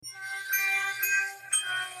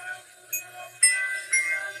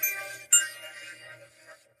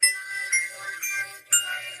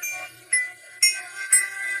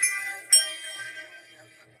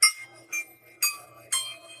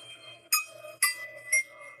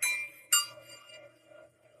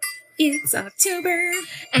It's October,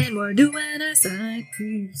 and we're doing a side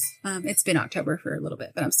piece. It's been October for a little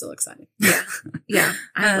bit, but I'm still excited. Yeah.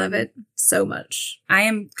 I love it so much. I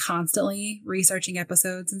am constantly researching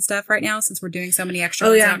episodes and stuff right now since we're doing so many extra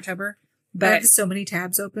ones in October. I But have so many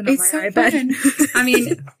tabs open on my it's so iPad. fun. I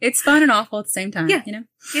mean, it's fun and awful at the same time. Yeah. You know?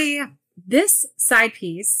 Yeah. This side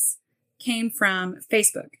piece came from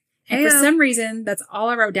Facebook. And for Heyo. some reason, that's all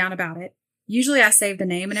I wrote down about it. Usually I save the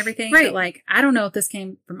name and everything. Right. But like, I don't know if this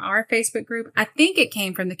came from our Facebook group. I think it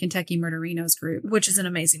came from the Kentucky Murderinos group. Which is an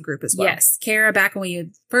amazing group as well. Yes. Kara, back when we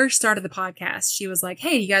had first started the podcast, she was like,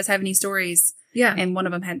 hey, do you guys have any stories? Yeah. And one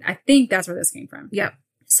of them had, I think that's where this came from. Yep.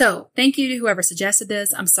 So thank you to whoever suggested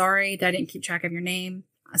this. I'm sorry that I didn't keep track of your name.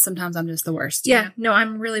 Sometimes I'm just the worst. Yeah. You know? No,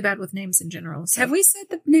 I'm really bad with names in general. So. Have we said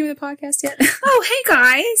the name of the podcast yet? Oh, hey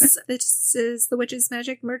guys. This is the Witches,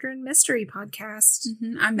 Magic, Murder, and Mystery podcast.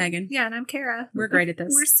 I'm Megan. Yeah, and I'm Kara. We're great at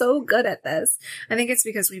this. We're so good at this. I think it's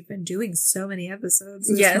because we've been doing so many episodes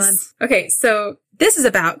this month. Okay, so this is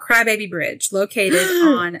about Crybaby Bridge, located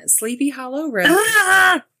on Sleepy Hollow Road,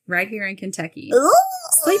 right here in Kentucky.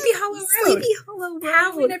 Sleepy Hollow Road. Sleepy Hollow Road. How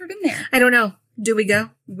have we never been there? I don't know. Do we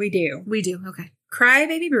go? We do. We do. Okay.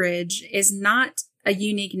 Crybaby Bridge is not a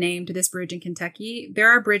unique name to this bridge in Kentucky. There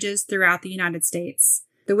are bridges throughout the United States.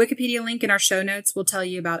 The Wikipedia link in our show notes will tell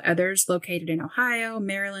you about others located in Ohio,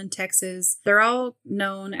 Maryland, Texas. They're all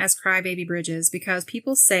known as Crybaby Bridges because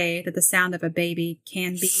people say that the sound of a baby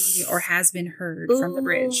can be or has been heard from the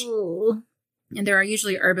bridge. Ooh. And there are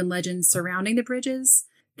usually urban legends surrounding the bridges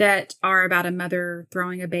that are about a mother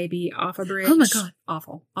throwing a baby off a bridge. Oh my God.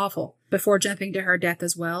 Awful. Before jumping to her death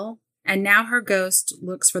as well. And now her ghost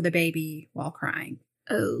looks for the baby while crying.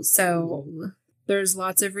 Oh. So there's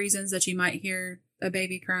lots of reasons that you might hear a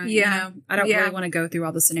baby crying. Yeah. You know? I don't really want to go through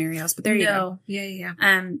all the scenarios, but there you go. Yeah.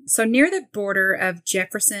 So near the border of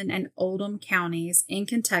Jefferson and Oldham counties in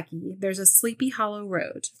Kentucky, there's a Sleepy Hollow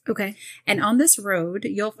Road. Okay. And on this road,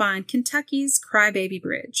 you'll find Kentucky's Crybaby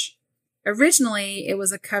Bridge. Originally, it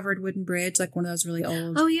was a covered wooden bridge, like one of those really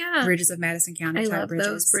old bridges of Madison County I type love bridges.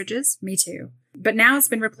 those bridges. Me too. But now it's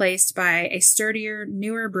been replaced by a sturdier,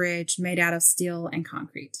 newer bridge made out of steel and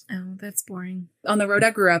concrete. Oh, that's boring. On the road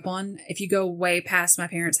I grew up on, if you go way past my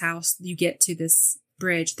parents' house, you get to this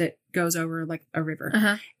bridge that goes over like a river.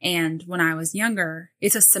 Uh-huh. And when I was younger,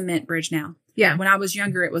 it's a cement bridge now. Yeah. When I was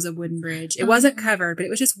younger, it was a wooden bridge. It wasn't covered, but it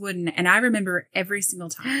was just wooden. And I remember every single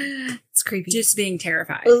time It's creepy. just being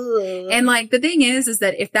terrified. Ugh. And like the thing is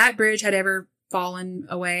that if that bridge had ever fallen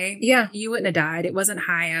away, Yeah. you wouldn't have died. It wasn't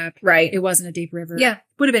high up. Right. It wasn't a deep river. Yeah.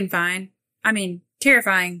 Would have been fine. I mean,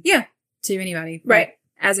 terrifying. Yeah. To anybody. Right.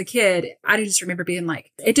 But as a kid, I just remember being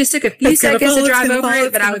like, it just took a few It's gonna seconds fall, to it's drive gonna over fall, it,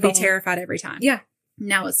 it's but I gonna would be fall. terrified every time. Yeah.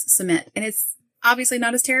 Now it's cement. And it's obviously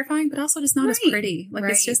not as terrifying, but also just not as Right. pretty. Like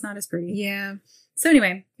it's Right. just not as pretty. Yeah. So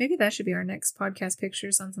anyway, Maybe that should be our next podcast,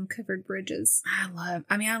 pictures on some covered bridges. I love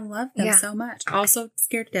them Yeah. so much. Also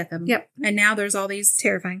scared to death of them. Yep. And now there's all these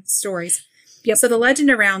Terrifying. stories. Yep. So the legend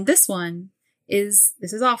around this one is,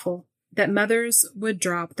 this is awful, that mothers would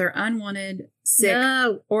drop their unwanted, sick,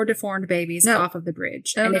 No. or deformed babies No. off of the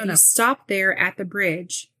bridge. Oh, and no, if you no. stop there at the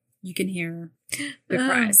bridge, you can hear the Oh.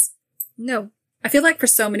 cries. No. I feel like for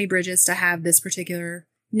so many bridges to have this particular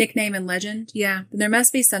nickname and legend, Yeah. there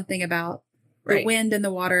must be something about the Right. wind and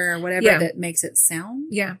the water or whatever Yeah. that makes it sound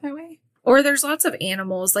Yeah. that way. Or there's lots of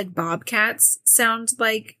animals, like bobcats sound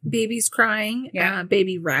like babies crying. Yeah.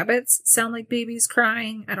 Baby rabbits sound like babies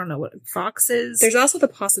crying. I don't know what foxes. There's also the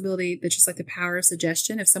possibility that just like the power of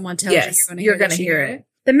suggestion, if someone tells Yes, you you're going gonna to hear it.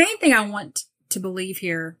 The main thing I want to believe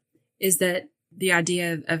here is that the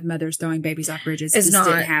idea of mothers throwing babies off bridges It's just not-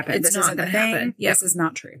 didn't happen. it's This not isn't the gonna thing. happen. Yep. This is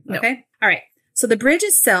not true. No. Okay. All right. So the bridge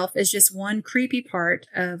itself is just one creepy part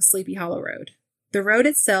of Sleepy Hollow Road. The road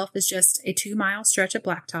itself is just a 2-mile stretch of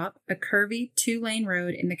blacktop, a curvy 2-lane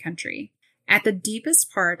road in the country. At the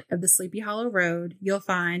deepest part of the Sleepy Hollow Road, you'll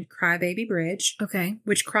find Crybaby Bridge, Okay.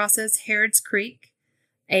 which crosses Harrods Creek,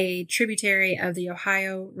 a tributary of the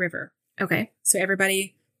Ohio River. Okay. So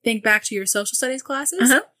everybody think back to your social studies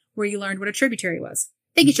classes Uh-huh. where you learned what a tributary was.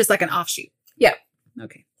 I think it's just like an offshoot. Yeah.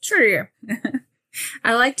 Okay. Sure.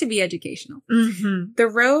 I like to be educational. Mm-hmm. The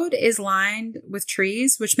road is lined with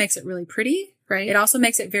trees, which makes it really pretty. Right. It also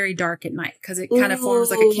makes it very dark at night because it kind of forms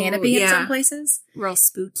like a canopy in yeah. some places. Real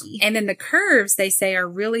spooky. And then the curves, they say, are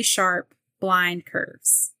really sharp, blind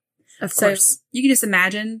curves. Of So course. you can just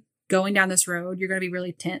imagine going down this road. You're going to be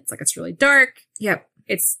really tense. Like it's really dark. Yep.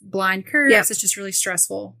 It's blind curves. Yep. It's just really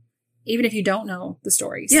stressful, even if you don't know the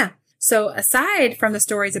stories. Yeah. So aside from the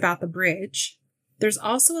stories about the bridge, there's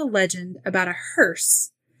also a legend about a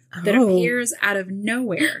hearse that appears out of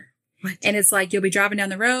nowhere What? And it's like you'll be driving down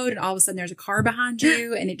the road and all of a sudden there's a car behind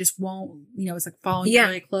you and it just won't, it's like following you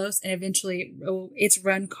really close. And eventually it's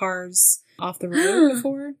run cars off the road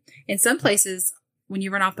before. In some places, when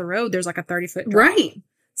you run off the road, there's like a 30-foot drop. Right.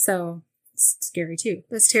 So it's scary too.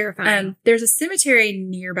 That's terrifying. There's a cemetery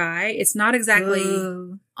nearby. It's not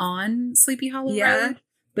exactly on Sleepy Hollow Road,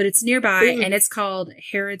 but it's nearby and it's called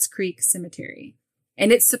Harrods Creek Cemetery.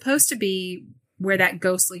 And it's supposed to be where that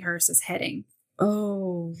ghostly hearse is heading.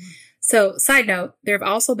 Oh. So, side note, there have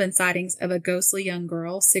also been sightings of a ghostly young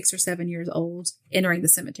girl, 6 or 7 years old, entering the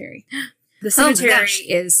cemetery. The cemetery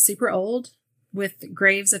is super old, with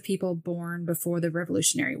graves of people born before the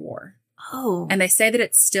Revolutionary War. Oh. And they say that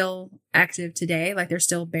it's still active today, like they're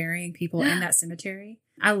still burying people in that cemetery.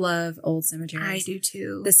 I love old cemeteries. I do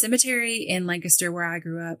too. The cemetery in Lancaster, where I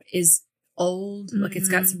grew up, is old. Like it's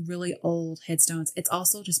got some really old headstones. It's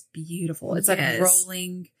also just beautiful. It's like a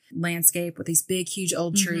rolling landscape with these big, huge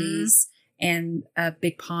old trees and a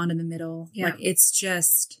big pond in the middle. Yeah. Like it's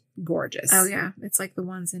just gorgeous. Oh yeah. It's like the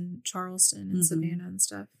ones in Charleston and Savannah and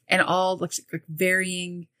stuff. And all like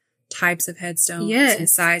varying types of headstones and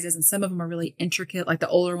sizes. And some of them are really intricate. Like the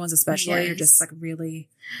older ones especially are just like really.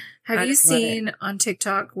 Have you seen on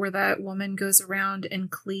TikTok where that woman goes around and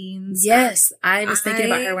cleans? Yes. I was thinking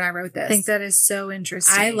about her when I wrote this. I think that is so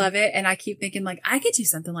interesting. I love it. And I keep thinking like, I could do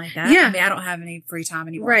something like that. Yeah. I mean, I don't have any free time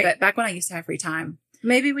anymore. Right. But back when I used to have free time.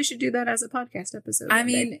 Maybe we should do that as a podcast episode. I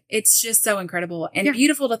mean, it's just so incredible and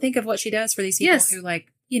beautiful to think of what she does for these people who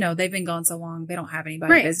like, they've been gone so long. They don't have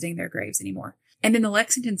anybody visiting their graves anymore. And then the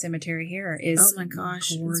Lexington Cemetery here is oh my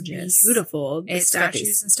gosh, gorgeous. It's beautiful. The it's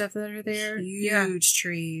statues and stuff that are there. Huge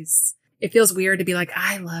trees. It feels weird to be like,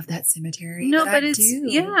 I love that cemetery. No, but it's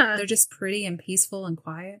they're just pretty and peaceful and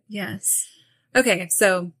quiet. Yes. Okay,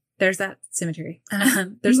 so there's that cemetery.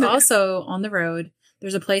 There's also on the road,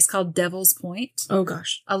 there's a place called Devil's Point. Oh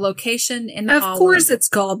gosh. A location in the Of course it's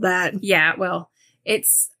called that. Yeah, well,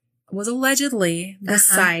 was allegedly the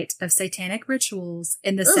site of satanic rituals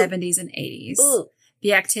in the 70s and 80s.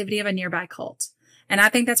 The activity of a nearby cult. And I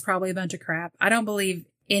think that's probably a bunch of crap. I don't believe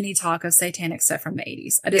any talk of satanic stuff from the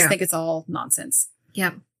 80s. I just think it's all nonsense.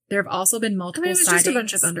 Yeah. There have also been multiple it was sightings. Just a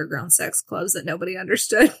bunch of underground sex clubs that nobody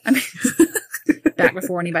understood. I mean, back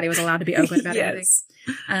before anybody was allowed to be open about anything.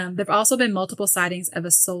 There have also been multiple sightings of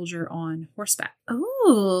a soldier on horseback.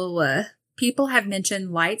 Oh. People have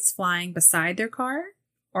mentioned lights flying beside their car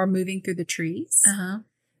or moving through the trees.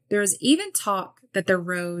 There is even talk that the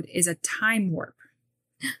road is a time warp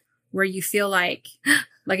where you feel like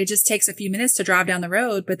it just takes a few minutes to drive down the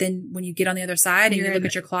road. But then when you get on the other side and you look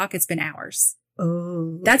at your clock, it's been hours.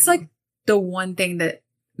 Oh, that's like the one thing that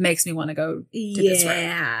makes me want to go to this road.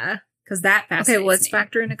 Yeah. Because that fascinates Okay, let's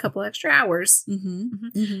factor in a couple extra hours.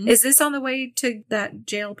 Is this on the way to that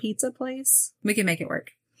jail pizza place? We can make it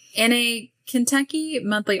work. In a Kentucky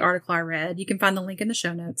Monthly article I read, you can find the link in the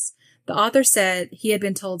show notes, the author said he had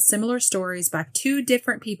been told similar stories by 2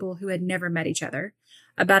 different people who had never met each other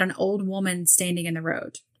about an old woman standing in the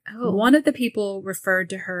road. Oh. One of the people referred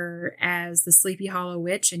to her as the Sleepy Hollow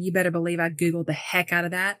Witch, and you better believe I Googled the heck out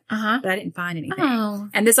of that, but I didn't find anything. Oh.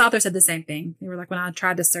 And this author said the same thing. They were like, when I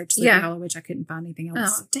tried to search Sleepy Hollow Witch, I couldn't find anything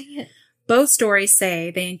else. Oh, dang it. Both stories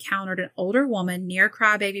say they encountered an older woman near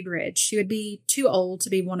Crybaby Bridge. She would be too old to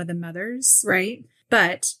be one of the mothers. Right.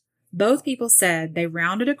 But both people said they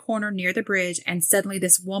rounded a corner near the bridge and suddenly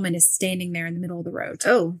this woman is standing there in the middle of the road.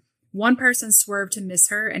 Oh. One person swerved to miss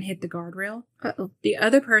her and hit the guardrail. Uh-oh. The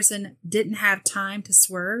other person didn't have time to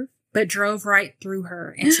swerve, but drove right through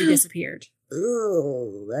her and she disappeared.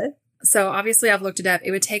 Ooh. So obviously I've looked it up.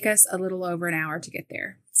 It would take us a little over an hour to get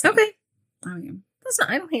there. So, okay.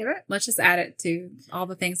 I don't hate it. Let's just add it to all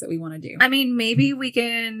the things that we want to do. I mean, maybe we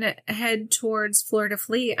can head towards Fleur de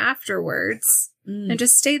Lis afterwards and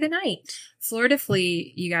just stay the night. Fleur de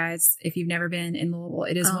Lis, you guys, if you've never been in Louisville,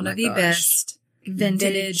 it is one of the best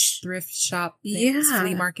vintage thrift shop things,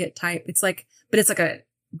 flea market type. It's like a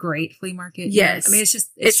great flea market. Yes. I mean,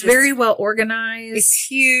 it's very well organized. It's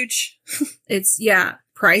huge.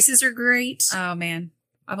 Prices are great. Oh man.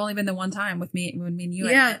 I've only been the one time when me and you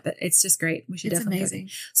went, but it's just great. We should definitely amazing.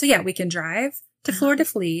 Go. So yeah, we can drive to Fleur de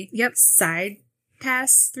Lis. Yep. Side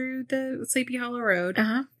pass through the Sleepy Hollow Road.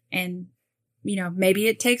 And maybe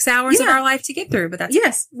it takes hours of our life to get through, but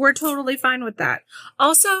that's we're totally fine with that.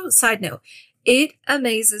 Also, side note, it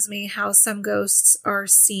amazes me how some ghosts are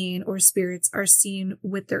seen or spirits are seen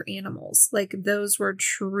with their animals. Like those were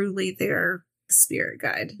truly their spirit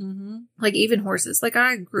guide. Like even horses. Like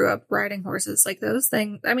I grew up riding horses. Like those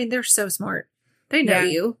things, I mean, they're so smart. They know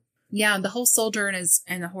you. Yeah, the whole soldier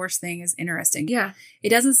and the horse thing is interesting. Yeah. It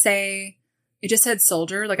doesn't say It just said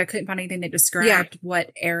soldier. Like I couldn't find anything that described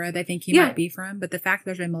what era they think he might be from. But the fact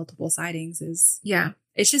there's been multiple sightings is,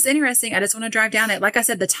 it's just interesting. I just want to drive down it. Like I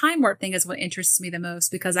said, the time warp thing is what interests me the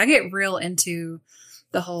most because I get real into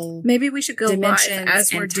the whole. Maybe we should go live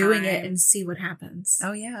as we're doing it time. and see what happens.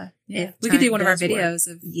 Oh yeah. Yeah. We could do one of our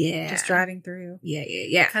videos of just driving through.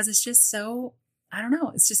 Yeah. Because it's just so, I don't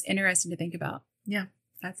know. It's just interesting to think about. Yeah.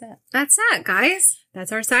 That's it, guys.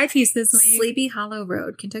 That's our side piece this week. Sleepy Hollow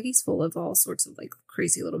Road. Kentucky's full of all sorts of like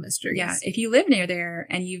crazy little mysteries. Yeah. If you live near there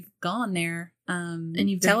and you've gone there, and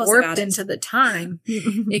you've tell been us warped about into the time.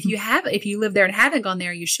 if you live there and haven't gone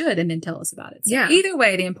there, you should, and then tell us about it. So either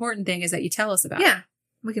way, the important thing is that you tell us about it.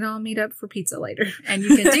 We can all meet up for pizza later. And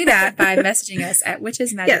you can do that by messaging us at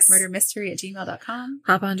witchesmagicmurdermystery@gmail.com.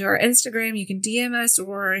 Hop onto our Instagram. You can DM us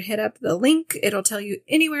or hit up the link. It'll tell you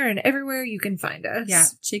anywhere and everywhere you can find us. Yeah.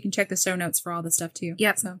 So you can check the show notes for all the stuff too.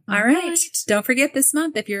 Yep. So, all right. Don't forget this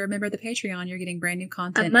month, if you're a member of the Patreon, you're getting brand new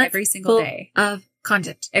content every single day of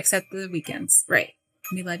content, except the weekends. Right.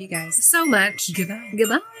 We love you guys so much. Goodbye.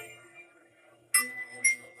 Goodbye.